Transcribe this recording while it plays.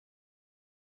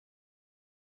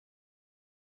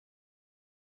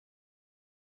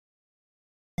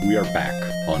we are back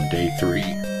on day 3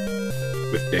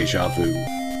 with Deja Vu.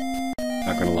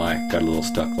 Not gonna lie, got a little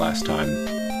stuck last time.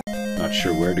 Not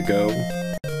sure where to go.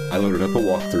 I loaded up a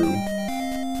walkthrough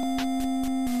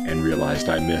and realized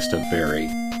I missed a very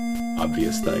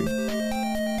obvious thing.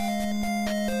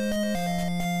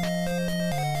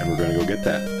 And we're gonna go get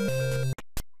that.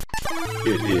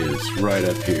 It is right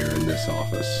up here in this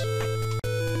office.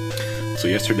 So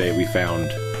yesterday we found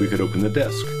we could open the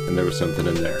desk, and there was something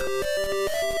in there.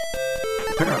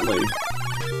 Apparently,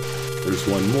 there's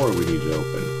one more we need to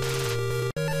open.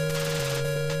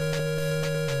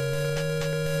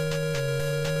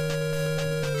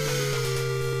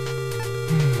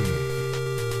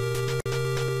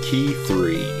 Key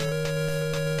 3.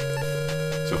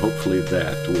 So hopefully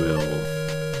that will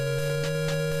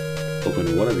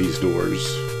open one of these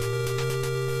doors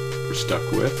we're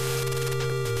stuck with.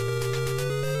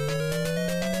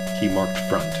 Key marked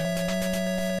front.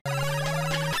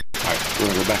 Alright, we're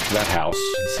gonna go back to that house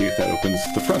and see if that opens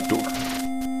the front door.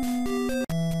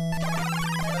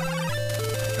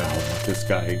 Oh, not this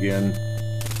guy again.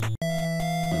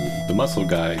 The muscle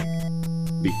guy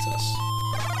beats us.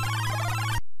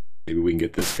 Maybe we can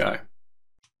get this guy.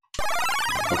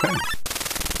 Okay.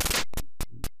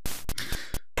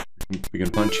 We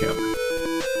can punch him.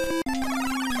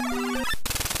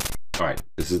 Alright,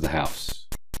 this is the house.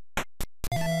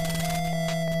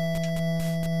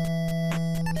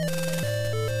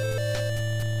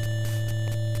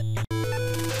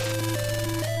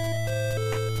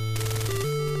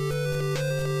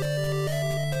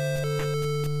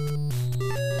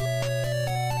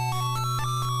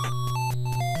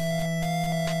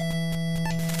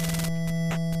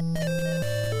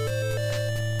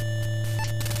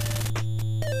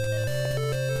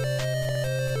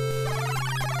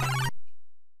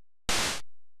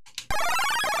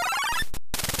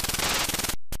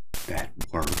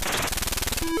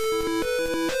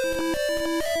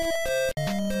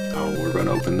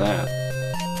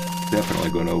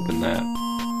 Definitely going to open that.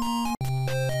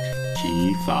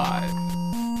 Key 5.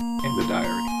 And the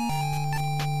diary.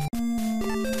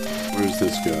 Where does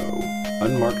this go?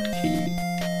 Unmarked key.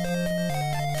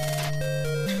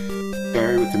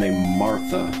 Diary with the name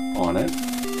Martha on it.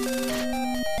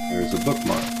 There's a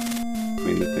bookmark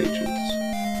between the pages.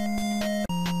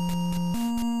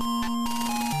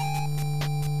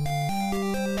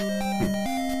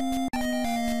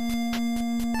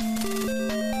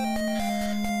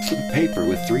 Paper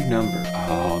with 3 numbers.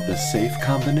 Oh, the safe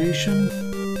combination?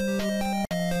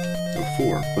 Note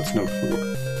 4. What's note 4?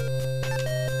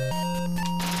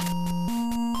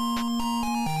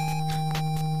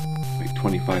 Wait,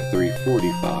 25, 3,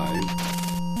 45.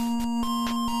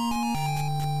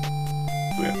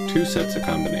 We have 2 sets of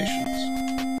combinations.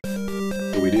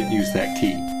 But we didn't use that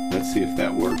key. Let's see if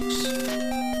that works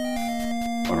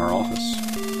on our office.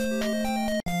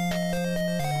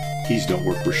 Keys don't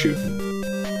work, we're shooting.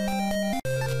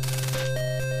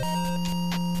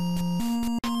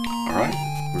 Alright,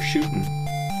 we're shooting.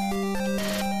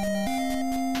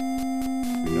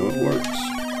 We know it works.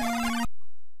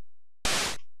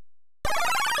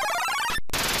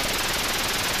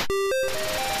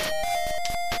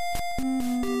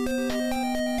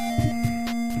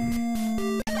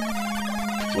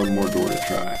 One more door to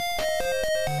try.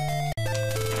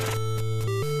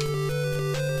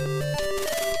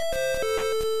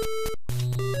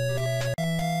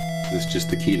 Is this just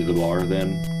the key to the bar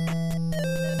then?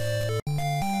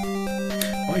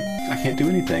 I can't do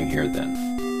anything here then.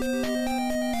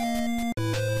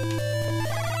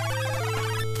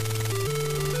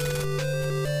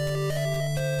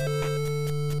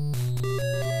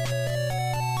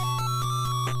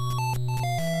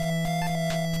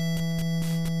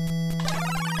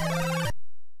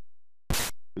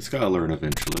 This guy will learn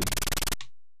eventually.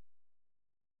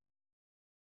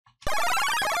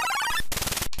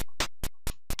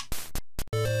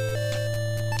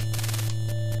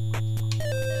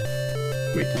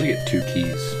 Wait, did I get 2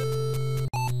 keys?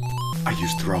 I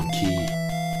used the wrong key.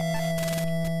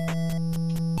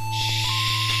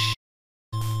 Shh.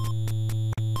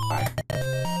 Alright.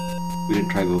 We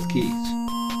didn't try both keys.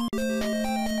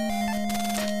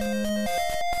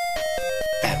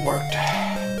 That worked.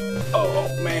 Oh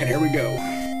man, here we go.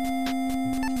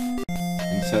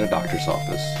 Inside a doctor's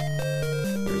office.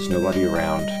 There's nobody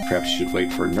around. Perhaps you should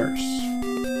wait for a nurse.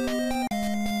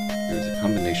 There's a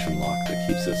combination lock that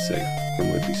keeps us safe from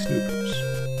would-be snoopers.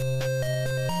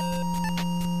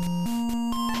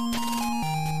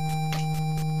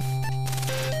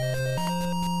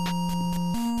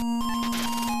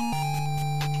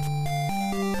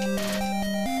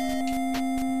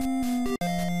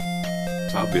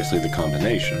 It's obviously the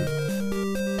combination.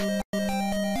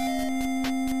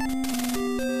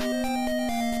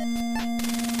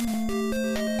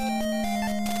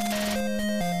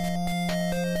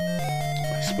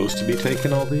 Am I supposed to be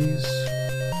taking all these?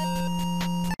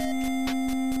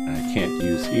 I can't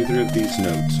use either of these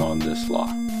notes on this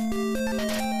lock.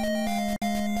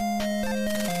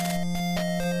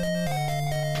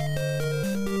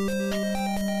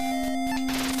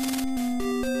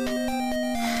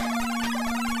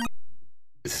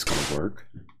 Is this gonna work?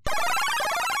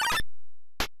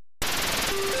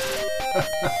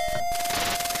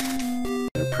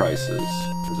 Their prices.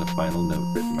 There's a final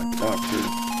note written by the doctor.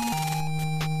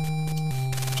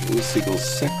 Joey Siegel's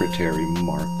secretary,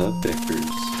 Martha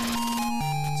Vickers,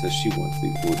 says she wants the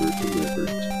order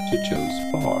delivered to Joe's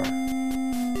bar.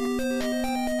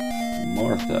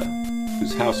 Martha,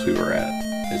 whose house we were at,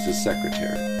 is his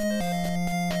secretary.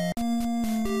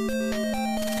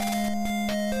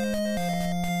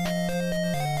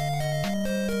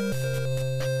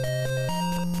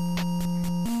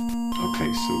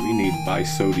 Okay, so we need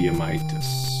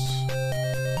bisodiumitis.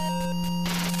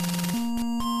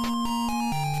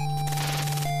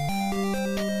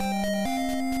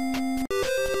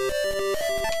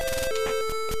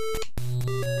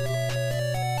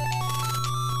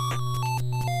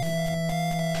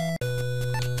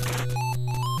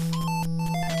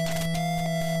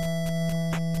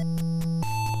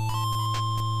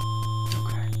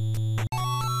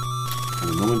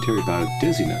 Momentary bout of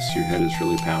dizziness. Your head is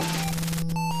really pounding.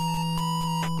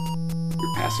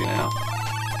 You're passing out.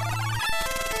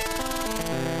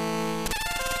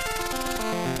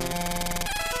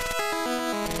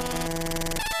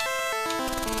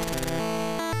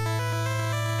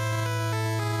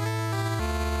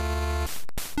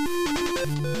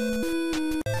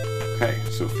 Okay,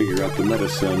 so figure out the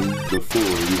medicine before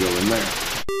you go in there.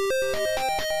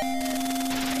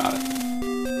 Got it.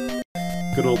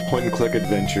 Good old point-and-click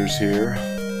adventures here.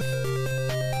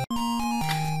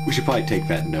 We should probably take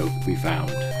that note we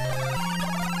found.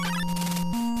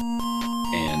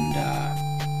 And,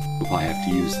 we'll probably have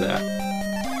to use that.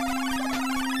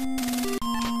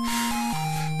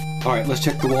 Alright, let's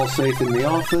check the wall safe in the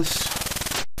office.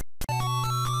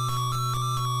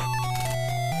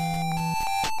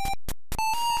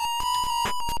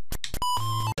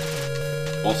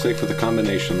 Wall safe with a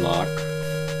combination lock.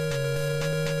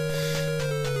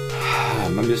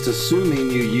 I'm just assuming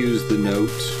you use the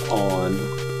note on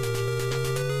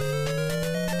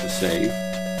the save.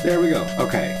 There we go.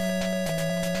 Okay.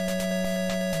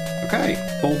 Okay.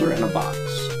 Folder and a box.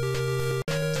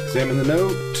 Examine the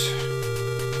note.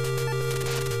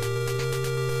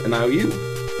 And now you.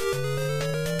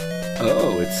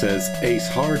 Oh, it says Ace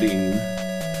Harding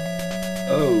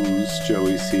owes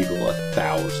Joey Siegel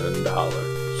 $1,000.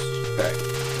 Okay.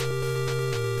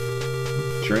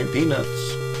 Sure ain't peanuts.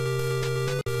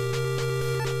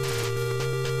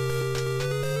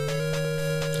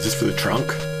 Is this for the trunk?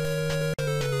 I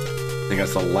think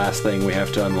that's the last thing we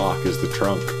have to unlock is the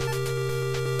trunk.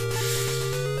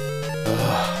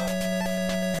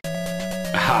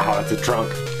 Ah, that's a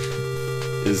trunk.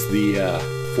 Is the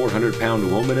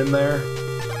 400-pound woman in there?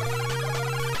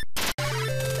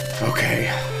 Okay,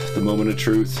 the moment of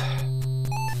truth.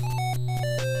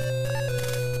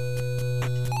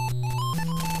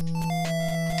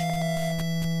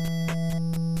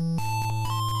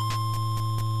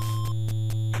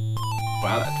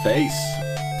 Wow, that face.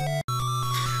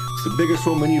 It's the biggest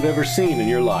woman you've ever seen in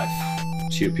your life.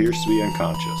 She appears to be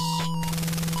unconscious.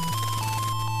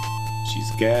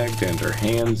 She's gagged and her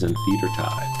hands and feet are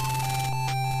tied.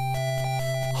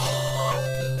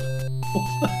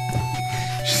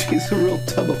 She's a real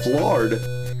tub of lard.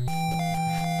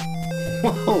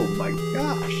 Oh my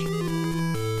gosh.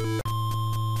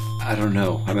 I don't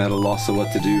know. I'm at a loss of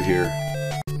what to do here.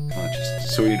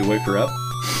 So we need to wake her up?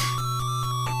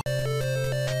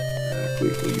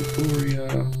 Gleeful euphoria.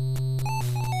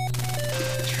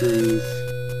 The truth.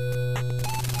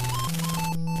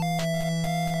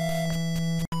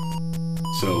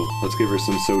 So, let's give her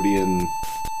some sodium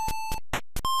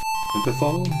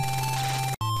synthethol.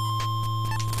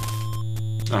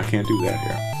 I can't do that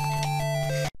here.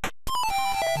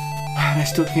 And I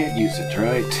still can't use it,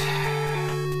 right?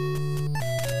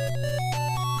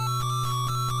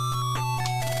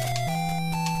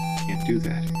 Can't do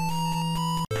that here.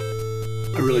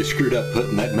 I really screwed up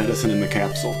putting that medicine in the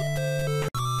capsule.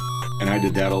 And I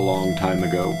did that a long time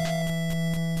ago.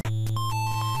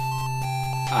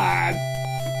 I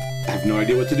have no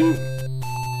idea what to do.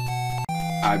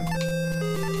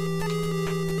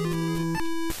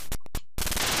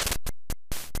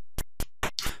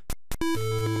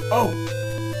 Oh!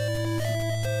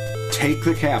 take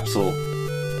the capsule.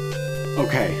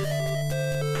 Okay.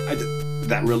 Did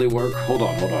that really work? Hold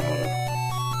on.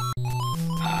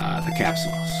 The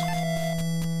capsules.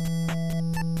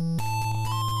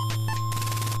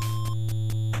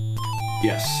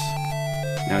 Yes.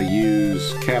 Now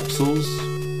use capsules.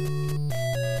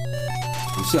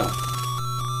 And so.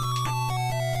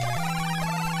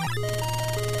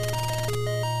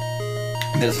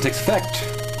 This takes effect.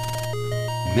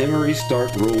 Memories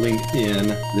start rolling in.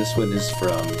 This one is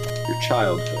from your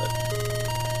childhood.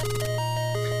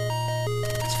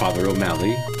 It's Father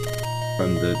O'Malley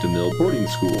from the DeMille boarding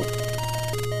school.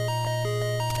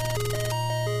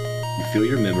 You feel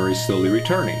your memories slowly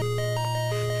returning.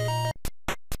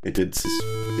 It did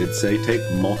say take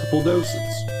multiple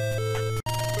doses.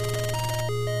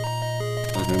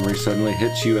 A memory suddenly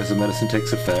hits you as the medicine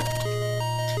takes effect.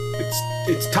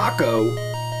 It's Taco!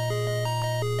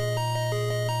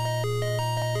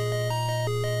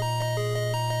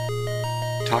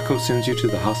 Taco sends you to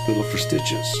the hospital for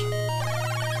stitches.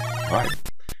 Alright.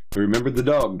 We remembered the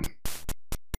dog.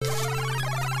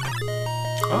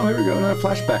 Oh, here we go. Now a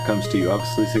flashback comes to you,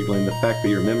 obviously signaling the fact that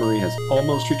your memory has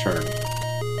almost returned.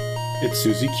 It's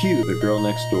Susie Q, the girl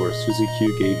next door. Susie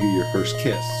Q gave you your first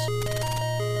kiss.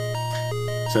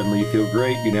 Suddenly you feel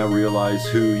great. You now realize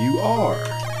who you are.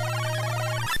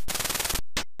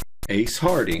 Ace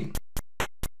Harding.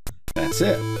 That's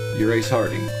it. You're Ace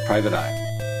Harding. Private Eye.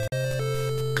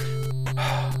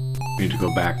 We need to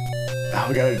go back. Oh,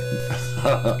 we gotta...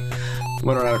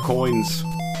 Went out of coins.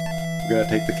 We gotta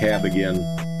take the cab again.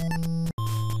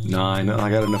 9. I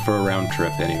got enough for a round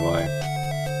trip anyway.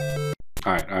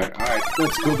 Alright.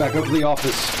 Let's go back up to the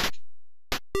office.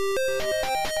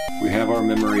 We have our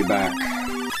memory back.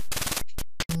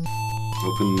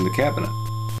 Open the cabinet.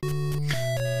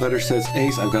 Letter says,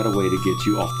 Ace, I've got a way to get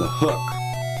you off the hook.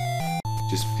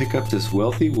 Just pick up this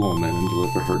wealthy woman and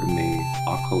deliver her to me.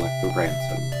 I'll collect the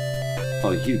ransom.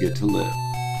 While you get to live.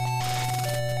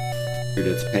 Your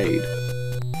debt's paid.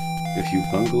 If you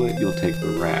bungle it, you'll take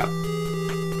the rap.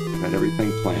 I've got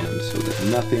everything planned so that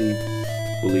nothing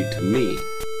will lead to me.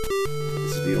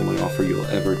 This is the only offer you'll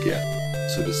ever get.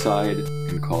 So decide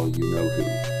and call you-know-who.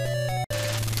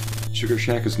 Sugar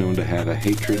Shack is known to have a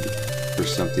hatred for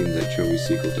something that Joey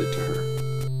Siegel did to her.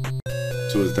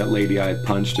 So is that lady I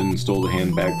punched and stole the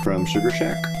handbag from Sugar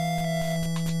Shack?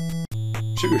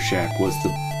 Sugar Shack was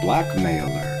the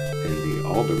blackmailer in the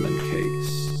Alderman case.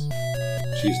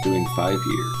 She's doing 5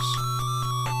 years.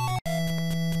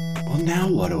 Well, now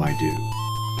what do I do?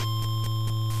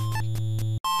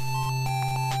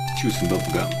 Chew some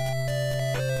bubble gum.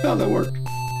 Oh, that worked.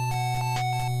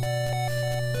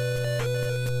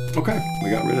 Okay, we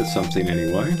got rid of something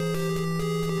anyway.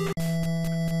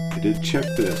 I did check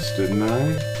this, didn't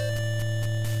I?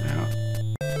 Yeah.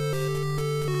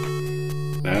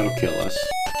 That'll kill us.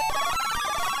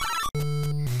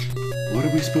 What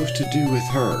are we supposed to do with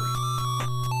her?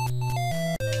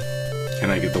 Can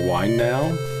I get the wine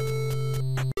now?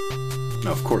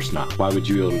 No, of course not. Why would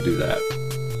you be able to do that?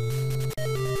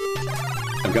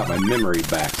 I've got my memory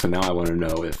back, so now I want to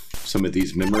know if some of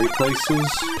these memory places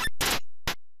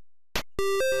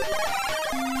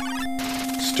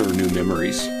stir new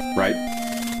memories, right?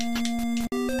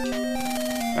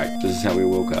 Alright, this is how we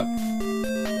woke up.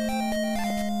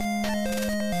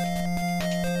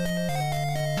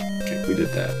 Okay, we did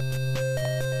that.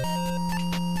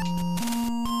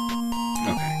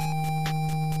 Okay.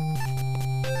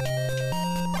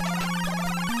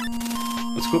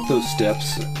 Let's go up those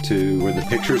steps to where the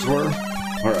pictures were,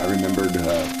 where I remembered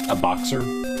a boxer.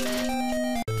 Is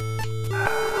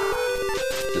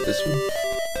it this one?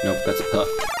 Nope, that's a puff.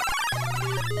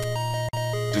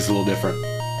 Just a little different.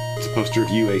 It's a poster of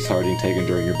you, Ace Harding, taken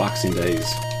during your boxing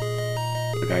days.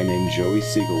 A guy named Joey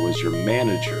Siegel was your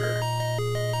manager.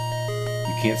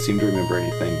 You can't seem to remember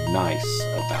anything nice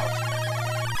about it.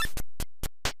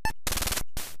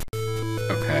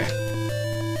 Okay.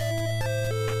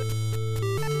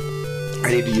 I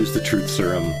need to use the truth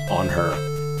serum on her.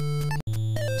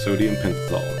 Sodium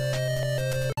pentothal.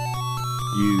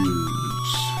 Use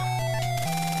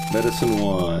medicine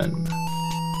 1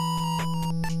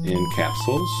 in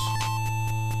capsules.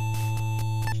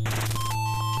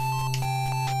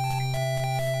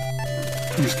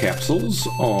 Use capsules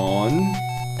on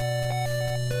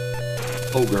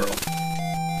Oh Girl.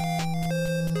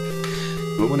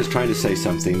 The woman is trying to say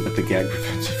something, but the gag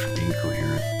prevents it from being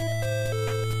coherent.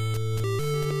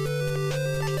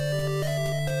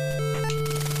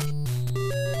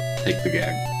 Take the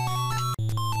gag.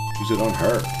 Use it on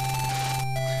her.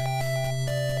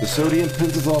 The sodium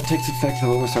pentothal takes effect. The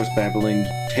woman starts babbling,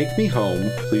 "Take me home,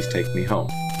 please take me home."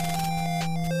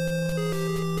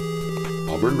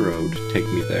 Melbourne Road. Take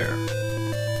me there.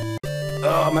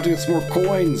 Oh, I'm about to get some more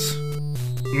coins.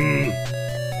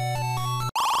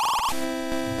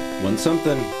 Won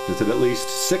something. Is it at least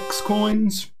 6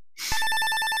 coins?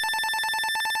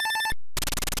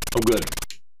 Oh, good.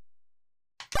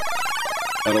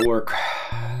 That'll work.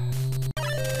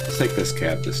 Let's take this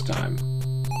cab this time.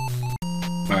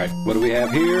 Alright, what do we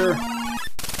have here?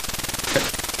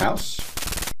 House.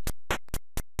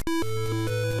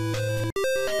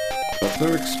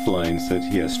 Butler explains that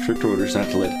he has strict orders not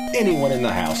to let anyone in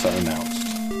the house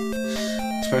unannounced.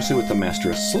 Especially with the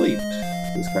master asleep.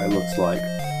 This guy looks like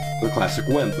the classic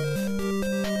wimp.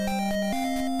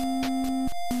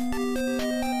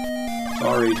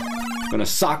 Sorry, I'm gonna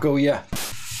socko ya.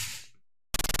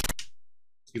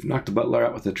 You've knocked the butler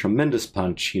out with a tremendous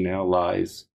punch. He now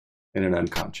lies in an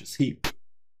unconscious heap.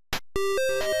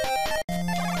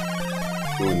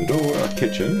 Go in the door, our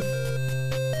kitchen.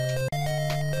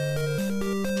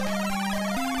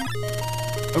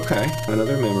 Okay,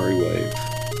 another memory wave.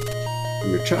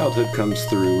 When your childhood comes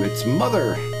through, it's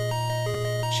Mother!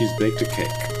 She's baked a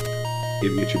cake.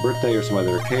 Maybe it's your birthday or some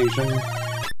other occasion.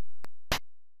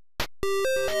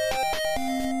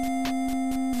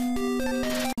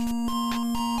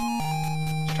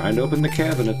 Trying to open the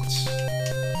cabinets.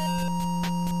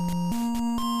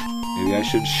 Maybe I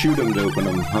should shoot him to open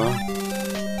them, huh?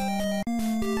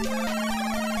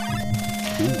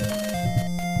 Ooh.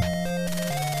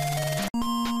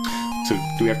 So,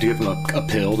 do we have to give him a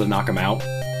pill to knock him out?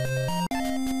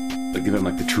 Like, give him,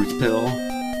 like, the truth pill?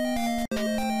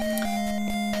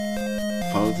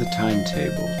 Follow the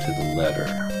timetable to the letter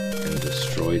and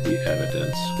destroy the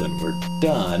evidence. When we're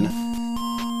done,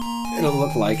 it'll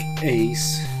look like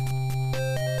Ace.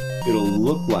 It'll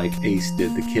look like Ace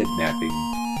did the kidnapping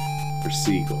for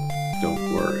Siegel.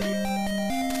 Don't worry.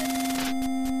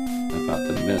 About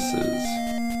the missus.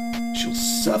 She'll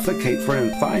suffocate before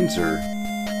anyone finds her.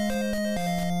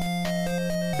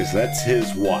 Because that's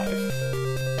his wife.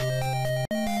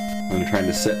 And trying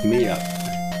to set me up.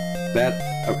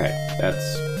 Okay,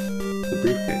 that's the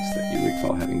briefcase that you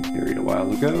recall having carried a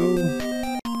while ago.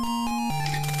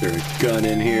 Is there a gun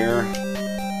in here?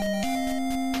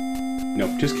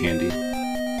 Nope, just candy.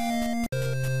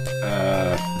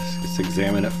 Let's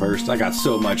examine it first. I got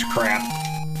so much crap.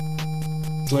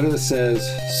 What it says,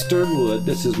 Sternwood,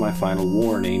 this is my final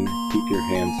warning. Keep your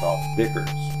hands off Vickers.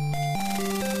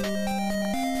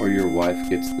 Or your wife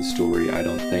gets the story. I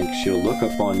don't think she'll look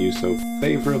upon you so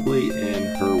favorably in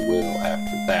her will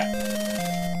after that.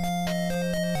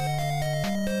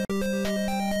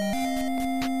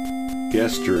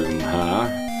 Guest room, huh?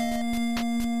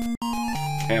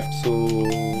 Capsule.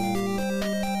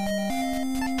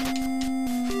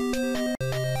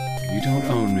 You don't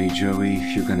own me, Joey.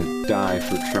 You're gonna die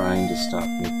for trying to stop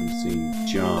me from seeing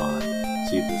John.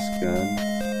 See this gun?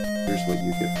 Here's what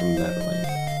you get from meddling.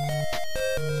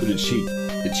 So did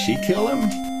she kill him?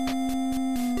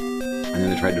 And then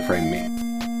they tried to frame me.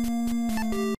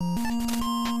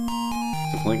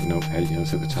 The blank notepad you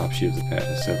notice at the top sheet of the pad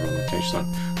has several notations on.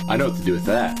 I know what to do with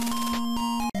that.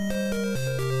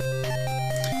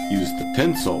 Use the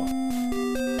pencil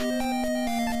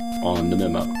on the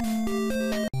memo.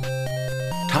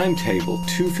 Timetable,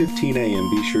 2:15 a.m.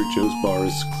 Be sure Joe's bar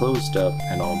is closed up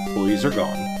and all employees are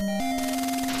gone.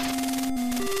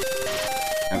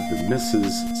 Have the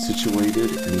missus situated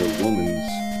in the woman's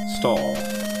stall.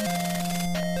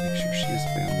 Make sure she is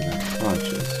bound and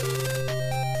unconscious.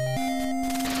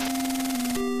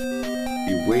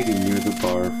 Be waiting near the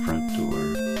bar front door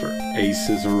for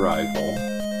Ace's arrival.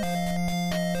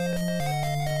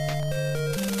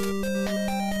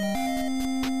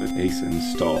 Put Ace in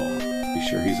stall. Be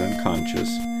sure he's unconscious.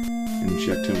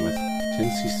 Inject him with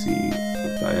 10 cc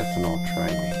of diethanol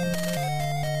trimine.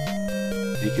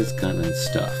 Take his gun and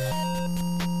stuff.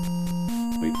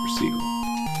 Wait for Siegel.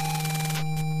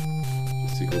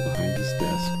 Put Siegel behind his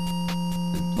desk.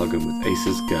 Then plug him with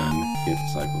Ace's gun. Get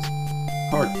Siegel's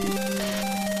heartbeat.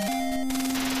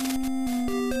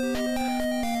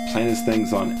 Plant his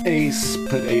things on Ace.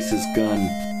 Put Ace's gun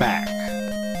back.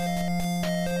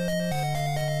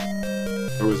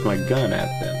 Where was my gun at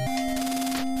then?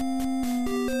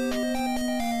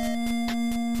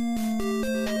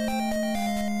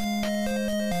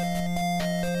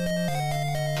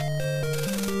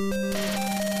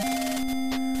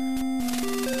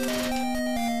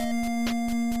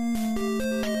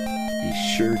 Be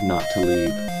sure not to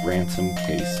leave ransom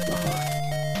case behind.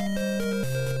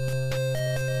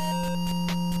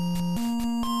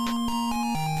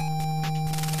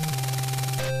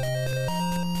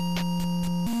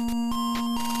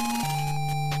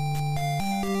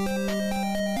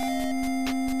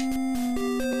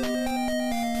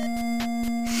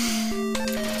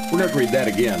 We're gonna have to read that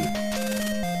again.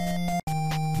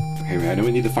 Okay, I know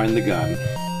we need to find the gun.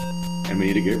 And we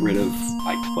need to get rid of,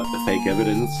 like, what, the fake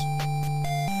evidence?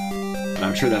 And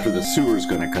I'm sure that's where the sewer's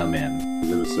gonna come in,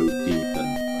 because it was so deep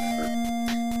and whatever.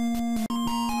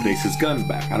 Put Ace's gun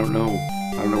back. I don't know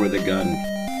where the gun...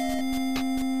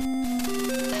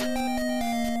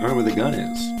 I don't know where the gun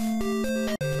is.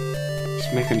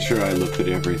 Just making sure I looked at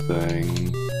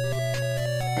everything.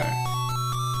 Okay.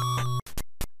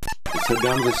 Let's head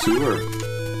down to the sewer.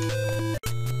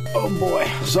 Oh boy,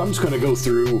 so I'm just gonna go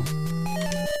through...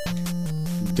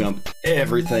 dump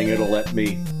everything it'll let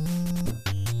me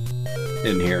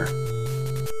in here,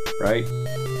 right?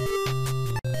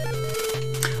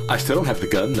 I still don't have the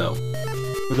gun though.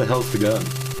 Where the hell's the gun?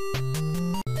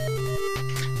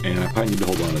 And I probably need to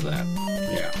hold on to that.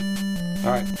 Yeah.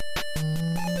 Alright.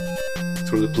 Let's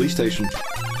go to the police station.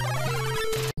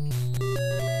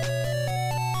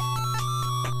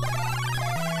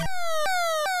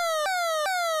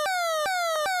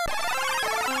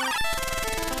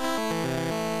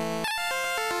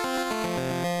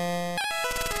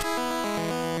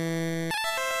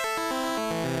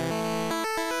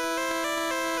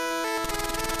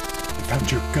 Found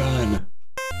your gun.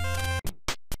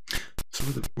 So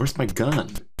where's my gun?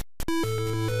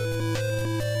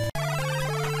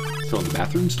 Still in the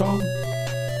bathroom stall?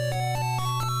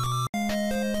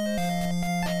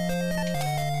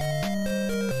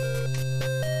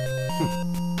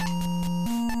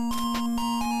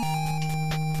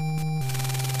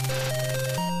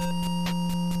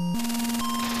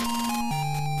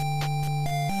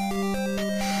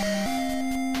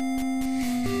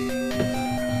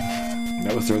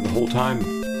 That was there the whole time.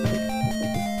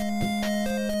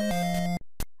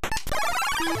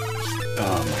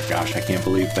 Oh my gosh, I can't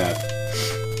believe that.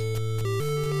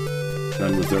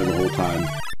 Gun was there the whole time.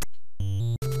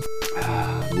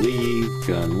 Leave,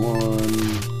 gun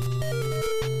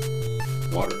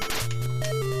 1. Water.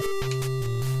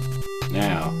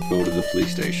 Now, go to the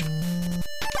police station.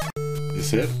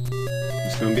 Is this it?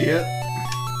 This gonna be it?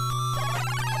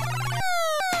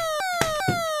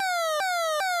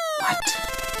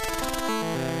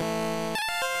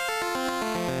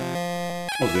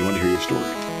 Oh, they want to hear your story.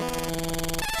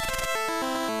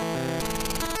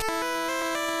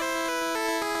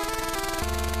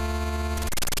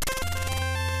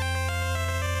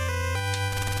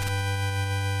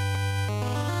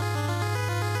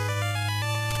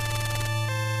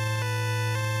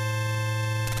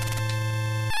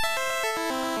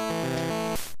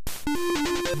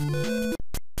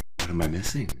 What am I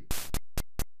missing?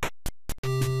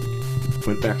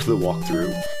 Went back to the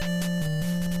walkthrough.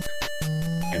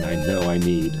 And I know I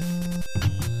need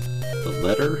the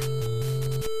letter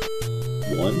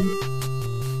 1.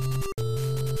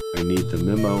 I need the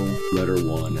memo, letter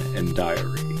 1, and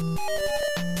diary.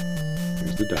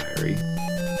 Here's the diary.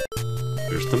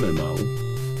 There's the memo.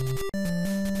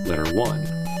 Letter 1.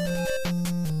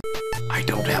 I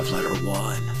don't have letter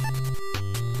 1.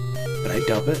 Did I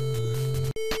dump it?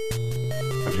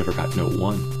 I've never got note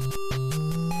 1.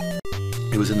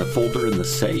 It was in the folder in the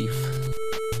safe.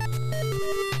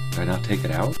 Did I not take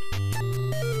it out?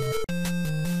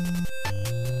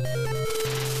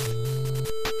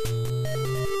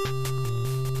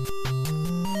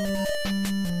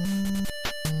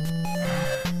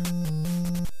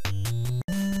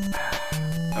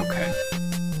 Okay.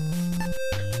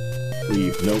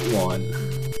 Leave note 1.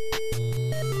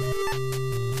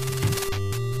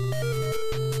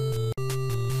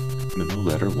 Memo,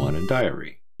 letter 1, and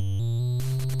diary.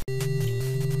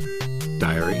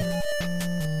 Diary.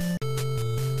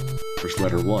 Where's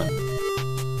letter 1?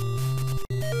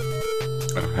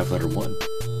 I don't have letter 1.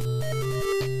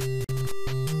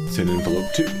 It's in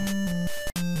envelope 2.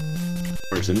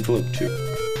 Where's envelope 2?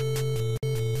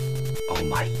 Oh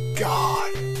my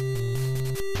god!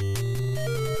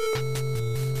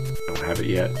 Don't have it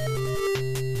yet.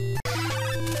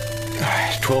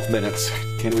 12 minutes.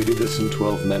 Can we do this in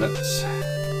 12 minutes?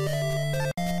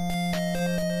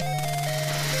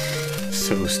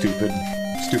 So stupid.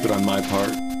 Stupid on my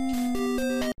part.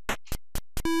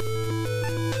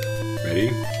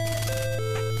 Ready?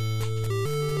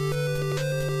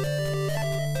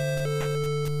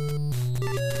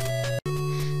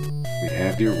 We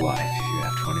have your wife if you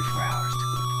have 24 hours to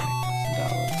collect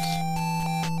 $20,000.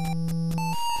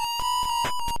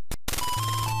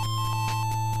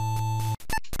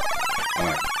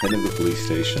 Alright, head to the police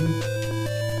station.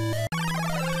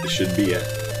 This should be it.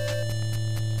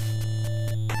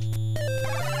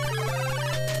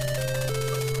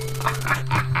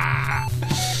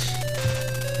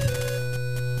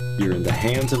 You're in the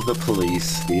hands of the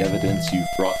police. The evidence you've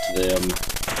brought to them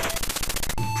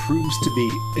proves to be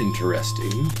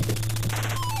interesting.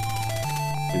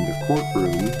 In the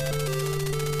courtroom,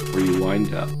 where you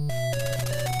wind up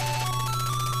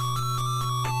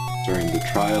during the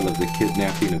trial of the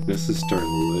kidnapping of Mrs.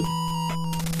 Sternwood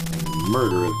and the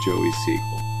murder of Joey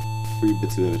Siegel. 3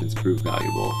 bits of evidence proved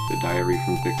valuable: the diary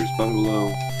from Vickers' bungalow,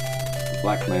 the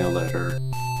blackmail letter,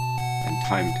 and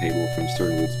timetable from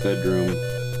Sternwood's bedroom.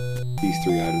 These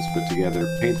 3 items put together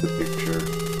paint the picture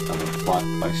of a plot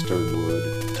by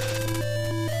Sternwood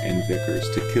and Vickers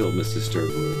to kill Mrs.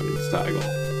 Sternwood and Stiegel,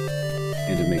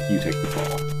 and to make you take the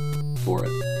fall for it.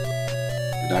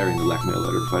 The diary and the blackmail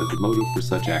letter provided the motive for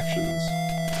such actions.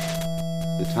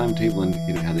 The timetable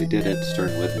indicated how they did it.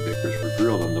 Sternwood and Vickers were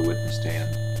grilled on the witness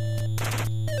stand.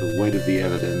 The weight of the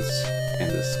evidence and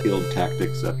the skilled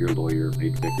tactics of your lawyer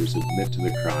made Vickers admit to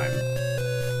the crime.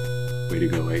 Way to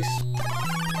go, Ace.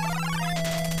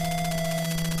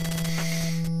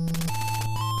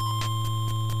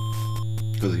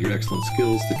 Because of your excellent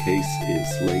skills, the case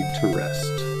is laid to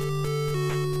rest.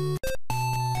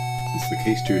 Since the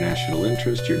case drew national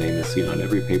interest, your name is seen on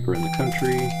every paper in the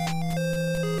country.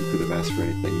 You could have asked for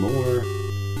anything more.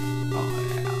 Oh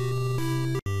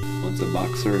yeah. Once a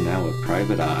boxer, now a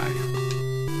private eye.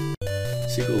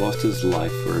 Siegel lost his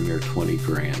life for a mere 20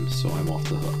 grand, so I'm off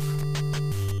the hook.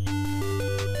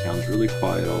 Town's really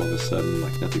quiet all of a sudden,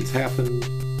 like nothing's happened.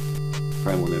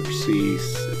 Crime will never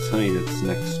cease. It's hunting its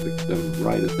next victim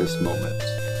right at this moment.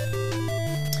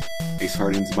 Ace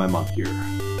Harding's my monk here.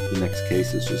 The next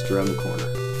case is just around the corner.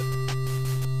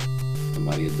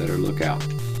 Somebody had better look out.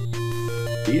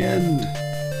 The end!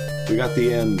 We got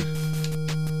the end.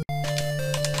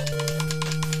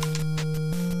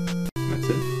 And that's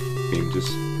it. Game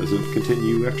just doesn't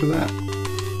continue after that.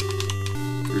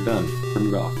 You're done. Turn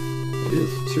it off. It is,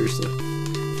 seriously.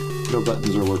 No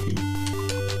buttons are working.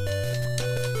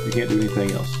 You can't do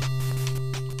anything else.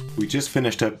 We just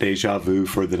finished up Deja Vu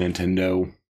for the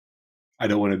Nintendo. I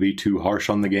don't want to be too harsh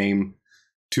on the game,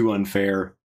 too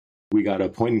unfair. We got a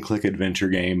point-and-click adventure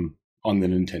game on the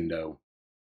Nintendo.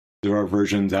 There are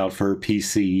versions out for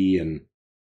PC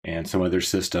and some other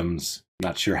systems.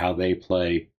 Not sure how they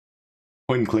play.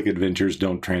 Point-and-click adventures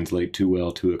don't translate too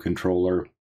well to a controller.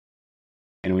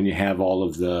 And when you have all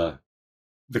of the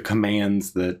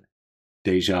commands that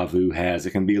Deja Vu has,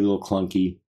 it can be a little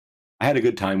clunky. I had a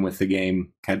good time with the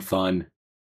game, had fun.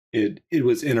 It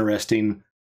was interesting.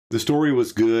 The story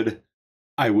was good.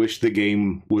 I wish the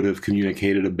game would have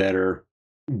communicated a better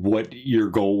what your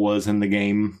goal was in the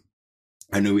game.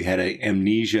 I knew we had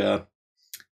amnesia,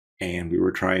 and we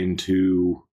were trying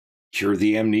to cure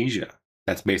the amnesia.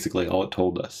 That's basically all it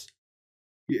told us.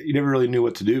 You never really knew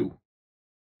what to do.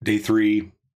 Day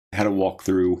 3, had a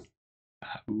walkthrough.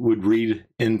 Would read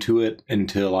into it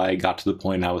until I got to the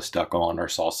point I was stuck on or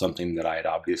saw something that I had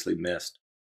obviously missed.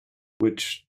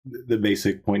 Which, the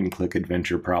basic point-and-click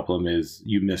adventure problem is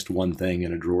you missed one thing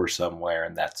in a drawer somewhere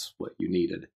and that's what you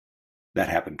needed. That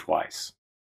happened twice.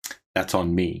 That's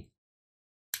on me.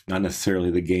 Not necessarily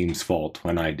the game's fault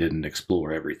when I didn't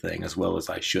explore everything as well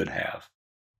as I should have.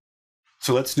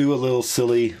 So let's do a little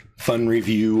silly, fun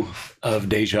review of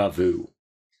Deja Vu.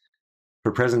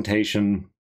 For presentation,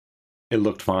 it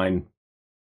looked fine.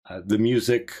 The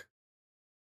music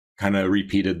kind of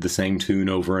repeated the same tune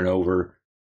over and over.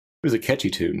 It was a catchy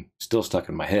tune, still stuck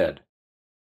in my head.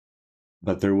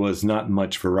 But there was not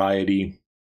much variety.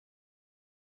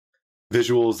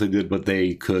 Visuals, they did what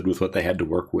they could with what they had to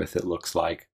work with, it looks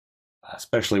like.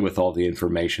 Especially with all the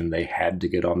information they had to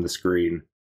get on the screen.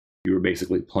 You were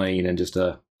basically playing in just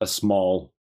a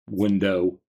small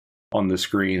window on the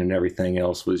screen, and everything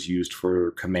else was used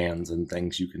for commands and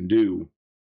things you can do.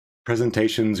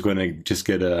 Presentation's going to just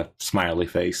get a smiley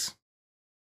face.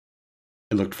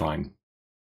 It looked fine.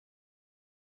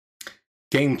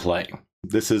 Gameplay.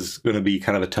 This is going to be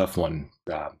kind of a tough one.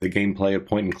 The gameplay of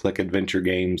point-and-click adventure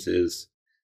games is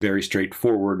very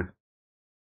straightforward.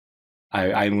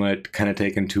 I'm going to kind of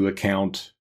take into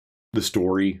account the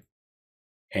story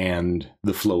and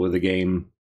the flow of the game.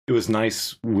 It was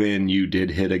nice when you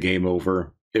did hit a game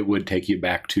over, it would take you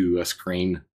back to a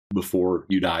screen before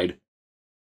you died.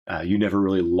 You never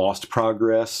really lost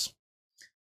progress.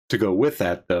 To go with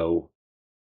that, though,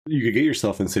 you could get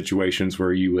yourself in situations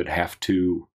where you would have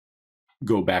to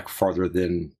go back farther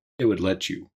than it would let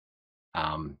you.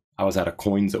 I was out of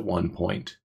coins at one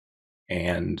point,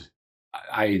 and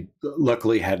I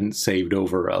luckily hadn't saved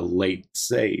over a late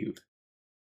save.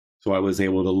 So I was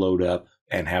able to load up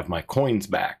and have my coins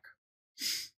back.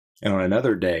 And on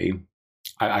another day,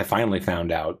 I finally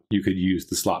found out you could use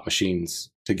the slot machines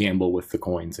to gamble with the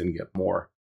coins and get more.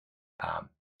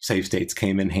 Save states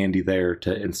came in handy there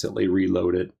to instantly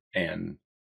reload it and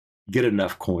get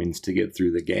enough coins to get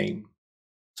through the game.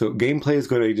 So gameplay is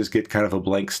going to just get kind of a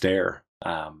blank stare.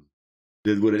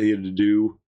 Did what it needed to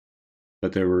do,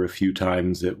 but there were a few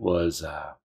times it was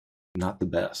not the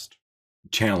best.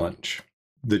 Challenge.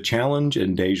 The challenge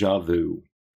in Deja Vu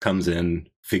comes in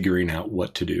figuring out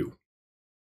what to do.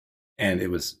 And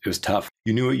it was tough.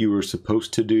 You knew what you were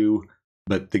supposed to do,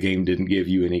 but the game didn't give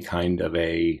you any kind of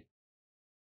a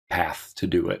path to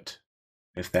do it,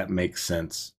 if that makes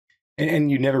sense.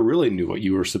 And you never really knew what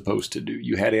you were supposed to do.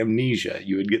 You had amnesia.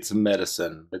 You would get some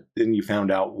medicine, but then you found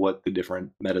out what the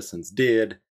different medicines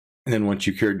did. And then once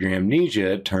you cured your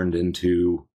amnesia, it turned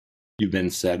into you've been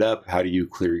set up. How do you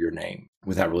clear your name?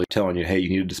 Without really telling you, hey, you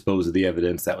need to dispose of the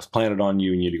evidence that was planted on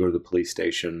you. You need to go to the police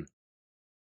station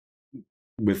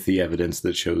with the evidence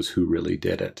that shows who really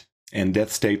did it. And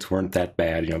death states weren't that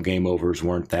bad. You know, game overs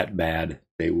weren't that bad.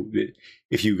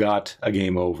 If you got a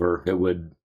game over, it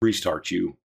would restart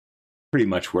you pretty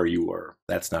much where you were.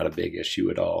 That's not a big issue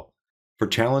at all. For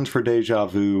challenge for Deja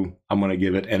Vu, I'm going to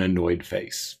give it an annoyed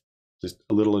face. Just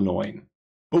a little annoying.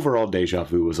 Overall, Deja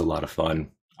Vu was a lot of fun.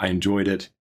 I enjoyed it.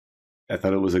 I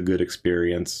thought it was a good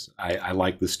experience. I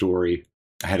liked the story.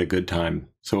 I had a good time.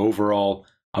 So overall,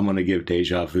 I'm going to give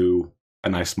Deja Vu a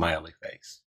nice smiley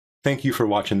face. Thank you for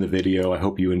watching the video. I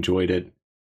hope you enjoyed it.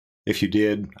 If you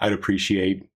did, I'd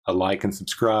appreciate a like and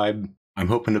subscribe. I'm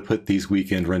hoping to put these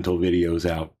weekend rental videos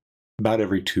out about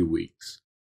every 2 weeks.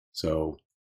 So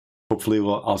hopefully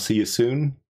I'll see you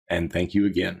soon, and thank you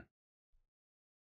again.